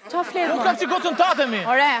 Qa fletë, unë kam si gocën tate mi.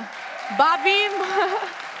 Ore, babim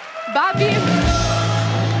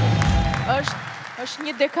është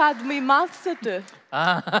një dekad më i math se ty.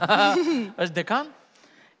 është dekan?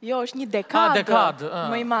 Jo, është një dekad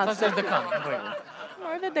më i math se ty. Dekan,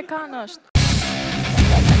 edhe dekan është.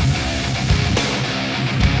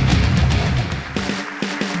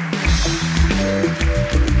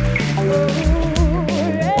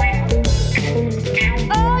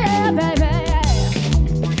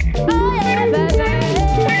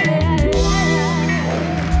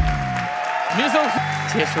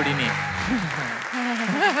 Qeshurini.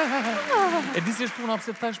 E di si është puna,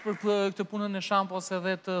 pëse të thash për këtë punën e shampos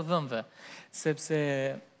edhe të dhëmve. Sepse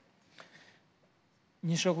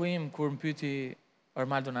një shoku im, kur më pyti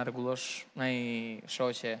Ermal do na rregullosh në i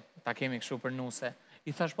shoqe, ta kemi kështu për nuse.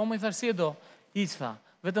 I thash, po më i thash si e do? I që tha,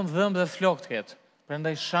 vetëm dhëmbë dhe flokët ketë.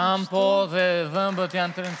 Prandaj shampo dhe dhëmbët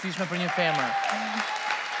janë të rëndësishme për një femër.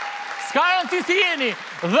 Ska rëndësi si jeni,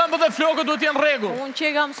 dhëmbët dhe flokët duhet jenë rregull. Unë që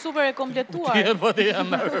kam super e kompletuar. Po ti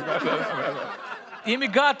jam. Jemi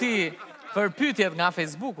gati për pyetjet nga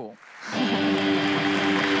Facebooku.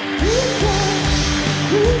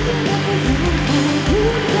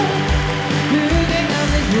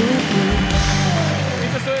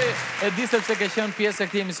 E di sepse ke qenë pjesë e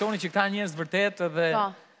këtij emisioni që këta njerëz vërtet dhe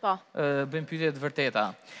bëjmë pyetje të vërteta.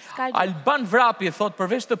 Alban Vrapi thot,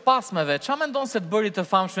 përveç të pasmeve, ç'a mendon se të bëri të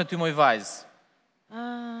famshme ty moj vajzë?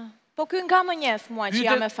 Po ky nga më njeh mua që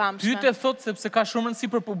jam e famshme. Pyetje thot sepse ka shumë rëndësi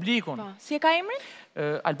për publikun. Si e ka emrin?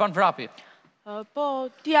 Alban Vrapi. Po,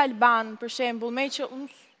 ti Alban, për shembull, me që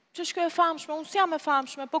që shkjo e famshme, unë s'jam e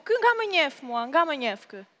famshme, po ky nga më njef mua, nga më njef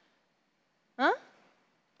ky.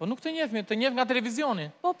 Po nuk të njef, të njef nga televizioni.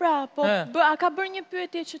 Po pra, po, a ka bërë një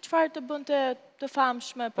pyetje që çfarë të bën të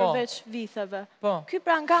famshme përveç vitheve. Po. Ky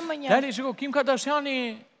pra nga më njef. Dali, shiko, Kim Kardashiani,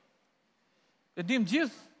 e dim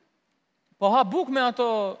gjithë, po ha buk me ato,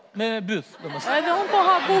 me byth. Edhe unë po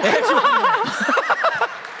ha buk.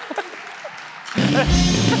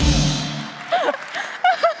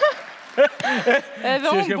 Edhe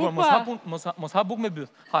unë buka. Mos ha buk me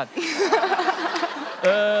byth. Hajde.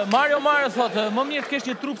 Mario Mare thotë, më mirë të kesh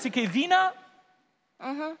një trup si Kevina,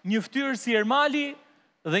 një ftyrë si Ermali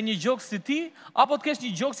dhe një gjokë si ti, apo të kesh një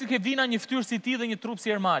gjokë si Kevina, një ftyrë si ti dhe një trup si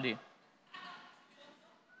Ermali?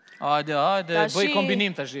 Hajde, bëj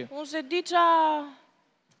kombinim të shi. Unë se di qa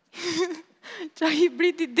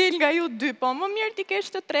hibridi del nga ju dy, po më mirë ti kesh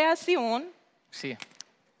të treja si unë. Si,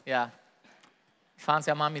 ja.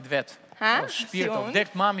 Fansja mamit vetë. Ha? Shpirto,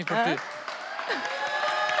 vdekt mami për ty.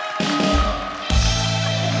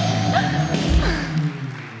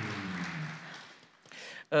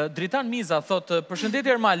 Dritan Miza thotë, përshëndetje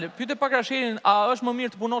Ermal, pyete pak Rashelin, a është më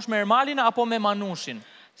mirë të punosh me Ermalin apo me Manushin?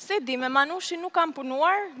 Se di, me Manushin nuk kam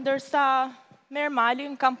punuar, ndërsa me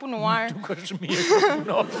Ermalin kam punuar. Nuk është mirë të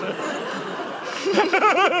punosh.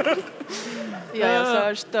 Jo, se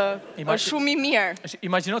është shumë i mirë.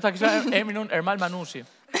 Imagjino ta kisha emrin unë Ermal Manushi.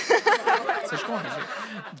 Se shkoni.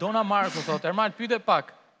 Dona Marko thotë, Ermal, pyete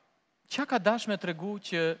pak, qa ka dash me tregu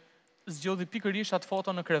që zgjodhi pikërisht atë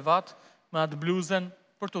foto në krevat me atë bluzën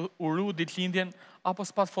për të uru ditëlindjen, apo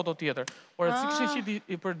s'pat foto tjetër. Por si kështë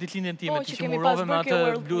qiti për ditëlindjen time, ti që murove me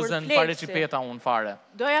atë bluzën pare qipeta unë fare.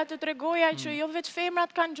 Doja të tregoja që jo veç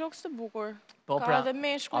femrat kanë gjoks të bukur. Ka edhe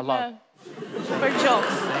meshkuj me super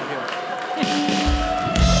gjoks.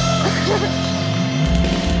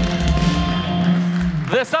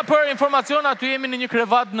 Dhe sa për informacion, aty jemi në një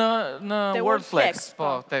krevat në Worldflex,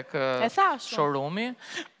 po, tek showroomi.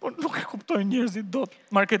 Po nuk e kuptojnë njerëzit do të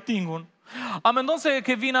marketingun. A mendon se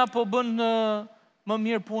Kevina po bën më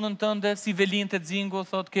mirë punën tënde si Velin të Xingu,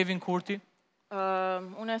 thot Kevin Kurti?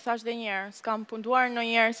 Unë e thash dhe njerë, s'kam punduar në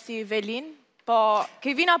njerë si Velin, po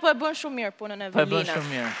Kevina po e bën shumë mirë punën e Velinës. Po e bën shumë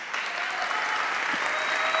mirë.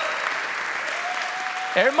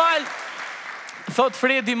 Ermal, thot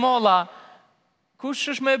Fredi Molla, kush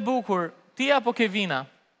është me bukur, ti apo Kevina?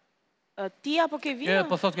 Ti apo Kevina?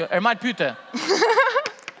 Po thot kjo, Ermal pyte.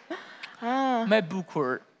 Me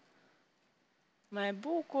bukur. Me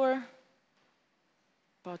bukur.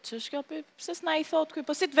 Po, që shkjo, pëse s'na i thot kuj,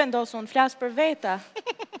 po si të vendosë unë, flasë për veta.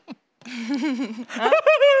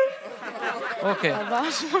 Oke.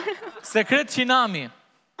 Sekret Qinami.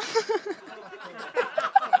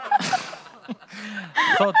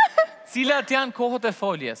 Thot, cilat janë kohët e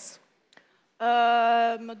foljes?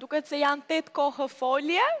 Më duket se janë 8 kohë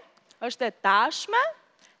folje, është e tashme,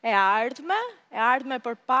 e ardhme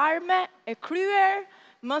për parme, e kryer,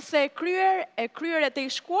 mëse e kryer e të i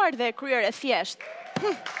shkuar dhe e kryer e thjesht.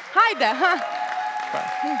 Hajde, ha!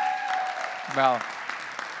 Bravo.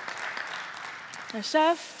 E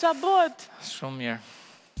shef, qa bot? Shumë mirë.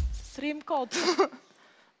 Srim kotë.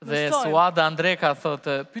 Dhe Suada Andreka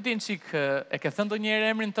thotë, pytin qik, e ke thënë do njerë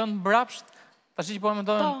emrin tënë brapsht? Ta që po me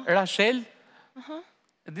tonë Rashel?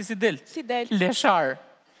 E di si del? Si del? Leshar.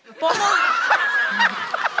 Po më...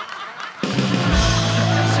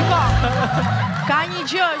 Shiko, ka një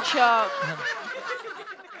gjë që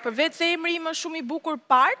përveç se emri më shumë i bukur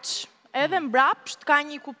parç, edhe mbrapsht ka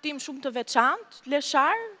një kuptim shumë të veçantë,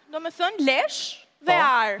 leshar, do me thënë lesh dhe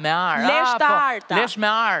ar. Me ar, lesh të arta. Lesh me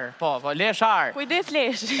ar, po, lesh ar. Kujdes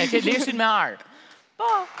lesh. E ke leshin me ar.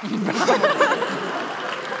 Po.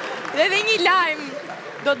 Dhe një lajm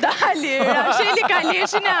do dali, Rasheli ka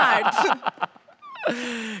leshin e artë.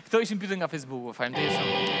 Këto ishin pyetje nga Facebooku, faleminderit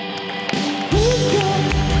shumë.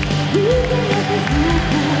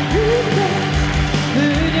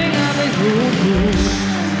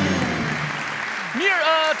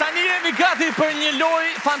 Mirë, tani jemi gati për një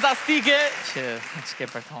lojë fantastike që ke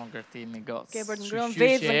për të hongër ti mi gocë. Ke për të ngrënë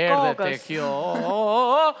vezën kokës.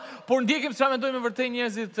 Por ndjekim çfarë mendojnë vërtet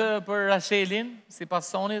njerëzit për Rashelin, sipas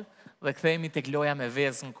sonit, dhe kthehemi tek loja me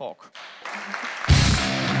vezën kokë.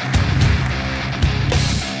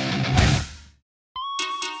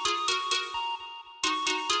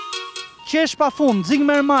 Qesh pa fund, Xing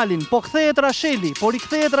me Ermalin, po kthehet Rasheli, po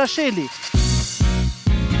rikthehet Rasheli.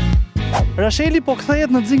 Rasheli po kthehet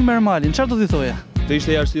në Xing me Ermalin, çfarë do t'i thoja? Do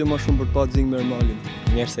ishte arsye më shumë për të pa Xing me Ermalin.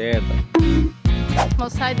 Mirë se erdha.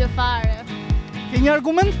 Mos hajde fare. Ke një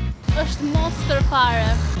argument? Është monster fare.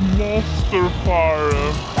 Monster fare.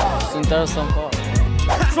 Intereson po.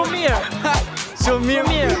 Shumë mirë. Shumë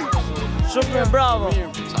mirë. Shumë mirë, bravo.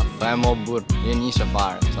 Sa të mo burr, je nishe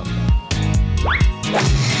fare.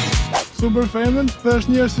 Super femën dhe është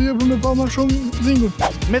një arsye për me pa më shumë zingur.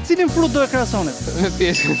 Me cilin frut do e krasonit? Me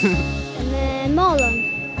peshkën. Me mollën.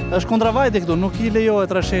 Është kontravajti këtu, nuk I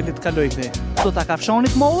lejohet Rashelit të kaloj këtej. Do ta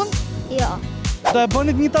kafshonit mollën? Jo. Do e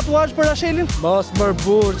bënit një tatuazh për Rashelin? Mos mër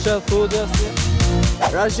burr që thudja si.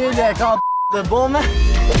 Rasheli e ka dhe bome.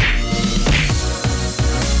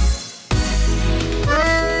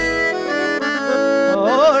 O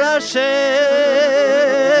Rashel.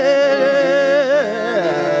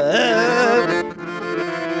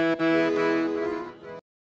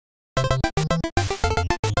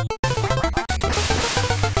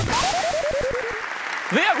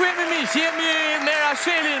 Dhe ja ku jemi miq, jemi me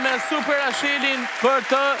Rashelin, me Super Rashelin për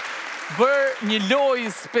të bërë një lojë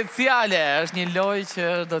speciale. Është një lojë që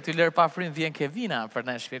do t'i lërë pa frymë, vjen Kevina për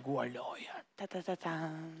na shpjeguar lojën.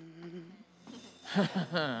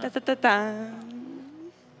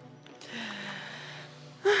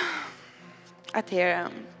 Atëherë,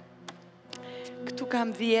 këtu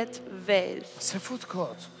kam 10 vezë. Se fut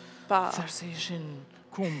kot. Pa. Thash se ishin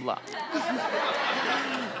kumblla.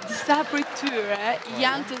 Disa prej tyre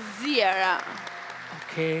janë të zjera.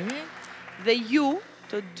 Okej. Dhe ju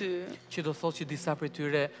të dy. Që do thotë që disa prej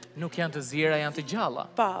tyre nuk janë të zjera, janë të gjalla.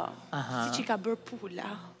 Pa. Aha. Si që ka bërë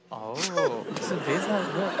pula. Oh, se veza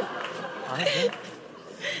dhe.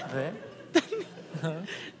 Dhe?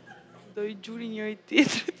 Do I gjuri njëri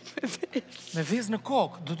tjetrit me vezë. Me vezë në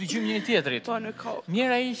kokë, do t'i gjymë njëri tjetrit. Po, në kokë.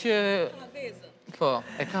 Mirë ai që... Po,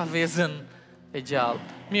 e ka vezën e gjallë.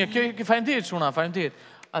 Mirë, kjo faleminderit Shuna, faleminderit.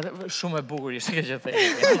 Shumë e bukur ishte kjo që thej.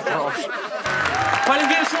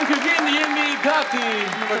 Faleminderit shumë Kevin, jemi gati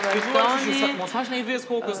për të filluar. Mos hash në i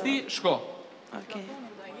vezë kokës ti, shko. Okej.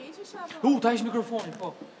 Ta ish mikrofoni,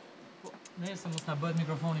 po. Nese mos na bëhet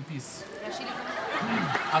mikrofoni pis.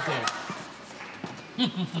 Atëherë.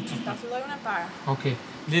 Ta filloj unë e para. Okej,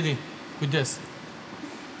 Lidi, kujdes.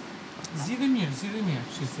 Zgjidhe mirë,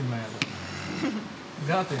 shisi më edhe.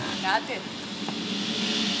 Gati. Gati.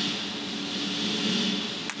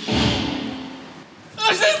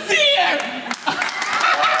 Është e zier!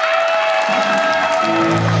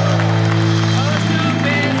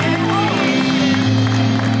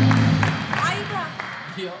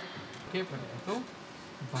 Jo, ke për këtu?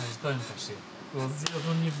 Vazhdojmë të shi. Do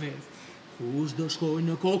zgjidhë një vezë. Kush do shkoj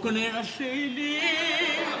në kokën e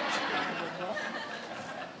Rashelit?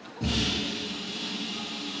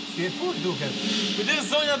 Si e furt duket. Kujdes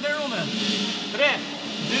zonja të rume. 3,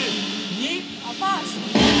 2, 1. A pash.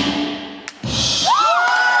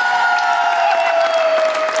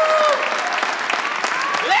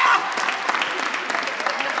 Lea!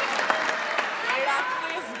 Era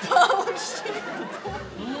quiz bullshit.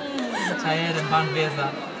 Qa ere në banë veza.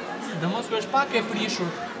 Dhe mos ku është pak e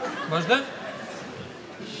prishur. Vazhde?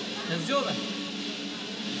 E zgjodhe.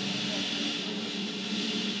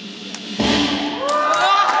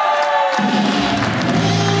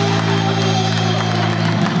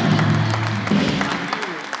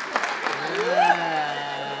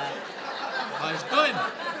 Vazhdojmë.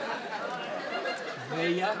 Dhe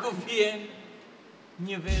ja ku vjen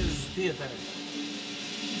një vezë tjetër.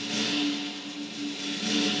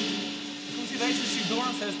 Ku si da ishë shqip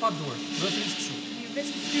dorën se është pa dorë. Do të rishë këshu. Një veç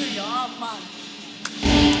më styrjo, man.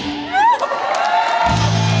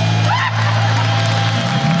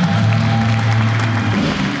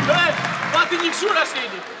 Pati një këshu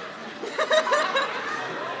Rasheli.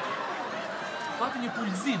 Pati një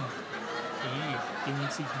pulzim. Ke një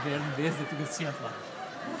qik të verë në vezë dhe të kësë qëtla.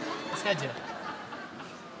 Ska gjë.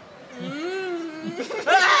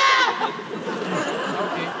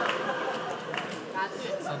 Okej.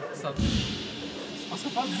 Sa... S'pas ka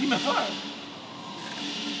pati zime farë.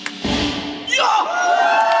 Jo!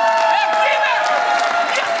 E zime!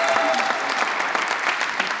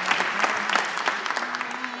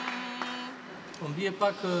 Po mbije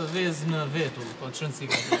pak vezë në vetull, po të shënë si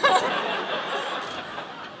ka të.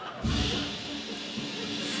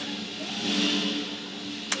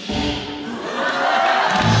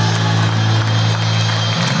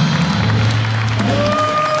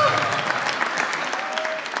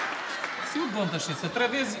 Se 3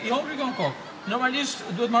 vezë I hongri ka në kokë. Normalisht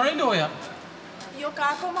duhet marrë loja. Jo, ka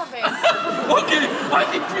akoma vezë. Okej,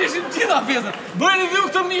 hajti pjeshin gjitha vezët. Bëjnë dhe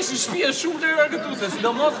këtë mishë në shpje shumë të rargëtuse,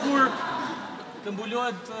 sidomos kur të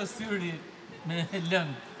mbulohet syri me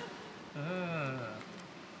lëngë.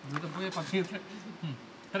 Duhet të bëje pa tjetër.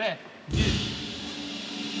 3, 2.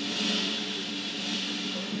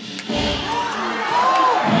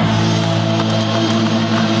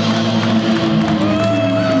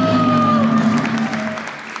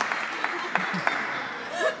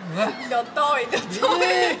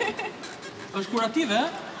 alternative,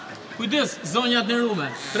 Kujdes, zonjat në rume.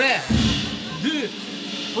 3, 2,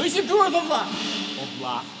 po ishi durë dhe vla. O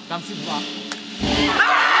vla, kam si vla.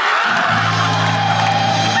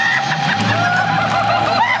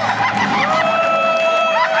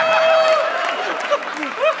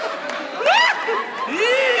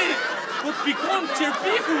 Po të pikon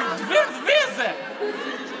qerpiku, dveze.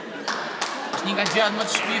 Një nga gjatë më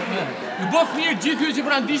të shpifme. Ju bëf mirë gjithë ju që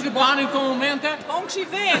prandisht dhe po hanin këto momente. On këshi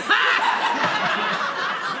ves.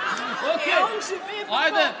 Okej,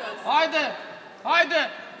 hajde, hajde, hajde.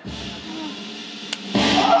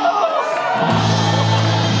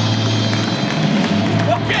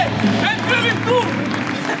 Okej, e këllim tu.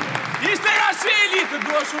 Ishte Rasheli, të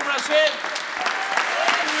dua shumë Rashel.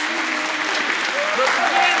 Do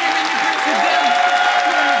të